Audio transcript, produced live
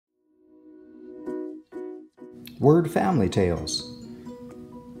word family tales.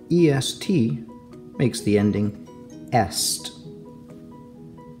 EST makes the ending est.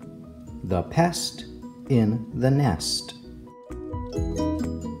 The pest in the nest.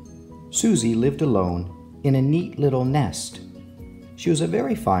 Susie lived alone in a neat little nest. She was a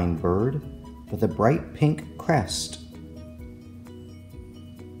very fine bird with a bright pink crest.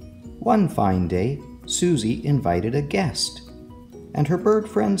 One fine day, Susie invited a guest, and her bird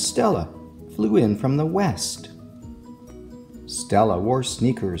friend Stella flew in from the west. Stella wore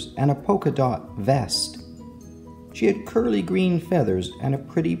sneakers and a polka dot vest. She had curly green feathers and a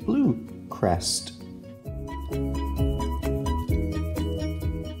pretty blue crest.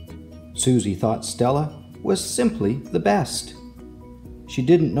 Susie thought Stella was simply the best. She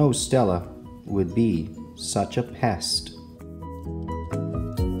didn't know Stella would be such a pest.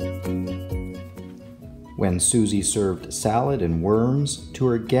 When Susie served salad and worms to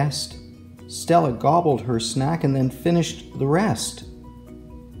her guest, Stella gobbled her snack and then finished the rest.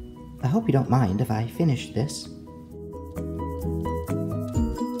 I hope you don't mind if I finish this.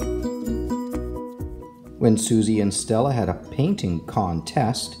 When Susie and Stella had a painting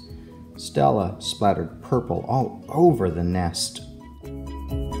contest, Stella splattered purple all over the nest.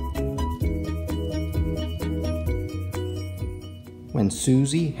 When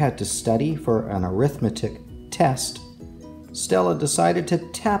Susie had to study for an arithmetic test, Stella decided to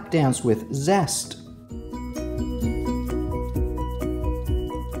tap dance with zest.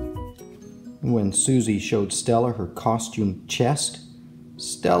 When Susie showed Stella her costume chest,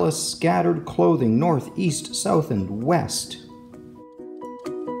 Stella scattered clothing north, east, south, and west.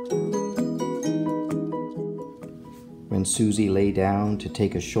 When Susie lay down to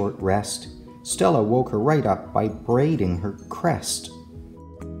take a short rest, Stella woke her right up by braiding her crest.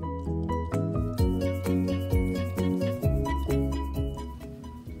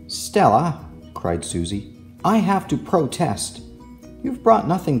 Stella, cried Susie, I have to protest. You've brought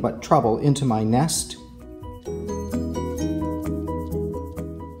nothing but trouble into my nest.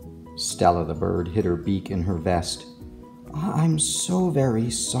 Stella the bird hid her beak in her vest. I'm so very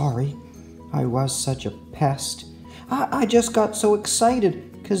sorry. I was such a pest. I just got so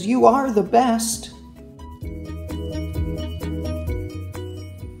excited, 'cause you are the best.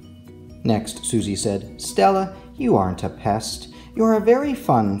 Next, Susie said, Stella, you aren't a pest. You're a very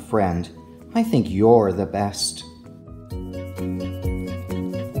fun friend. I think you're the best.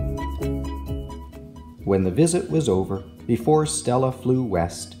 When the visit was over, before Stella flew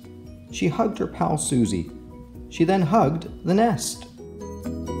west, she hugged her pal Susie. She then hugged the nest.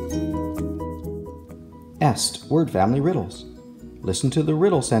 Est, word family riddles. Listen to the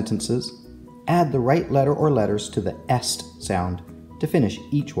riddle sentences. Add the right letter or letters to the est sound to finish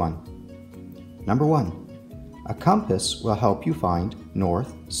each one. Number 1. A compass will help you find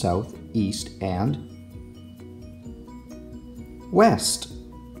north, south, east, and west.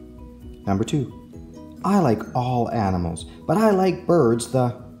 Number 2. I like all animals, but I like birds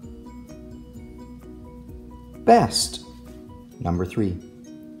the best. Number 3.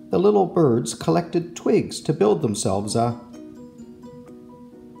 The little birds collected twigs to build themselves a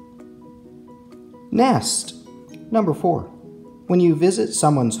nest. Number 4. When you visit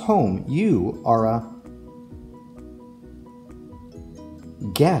someone's home, you are a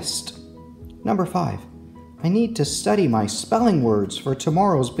guest. Number 5. I need to study my spelling words for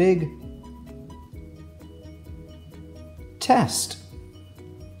tomorrow's big test.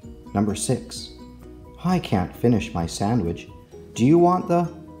 Number 6. I can't finish my sandwich. Do you want the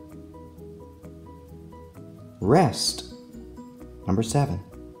rest? Number 7.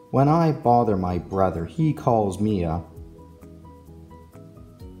 When I bother my brother, he calls me a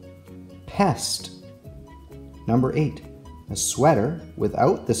pest. Number 8. A sweater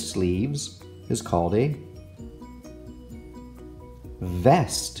without the sleeves is called a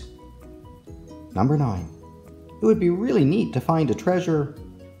vest. Number 9. It would be really neat to find a treasure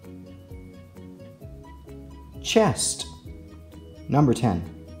chest. Number 10.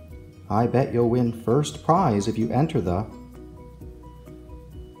 I bet you'll win first prize if you enter the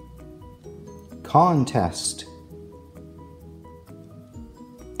contest.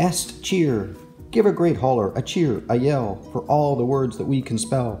 Est cheer. Give a great holler, a cheer, a yell for all the words that we can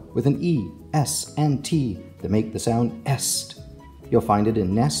spell with an E, S, and T that make the sound est. You'll find it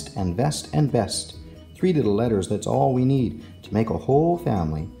in nest and vest and best. 3 little letters, that's all we need to make a whole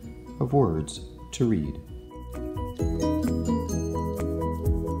family of words to read.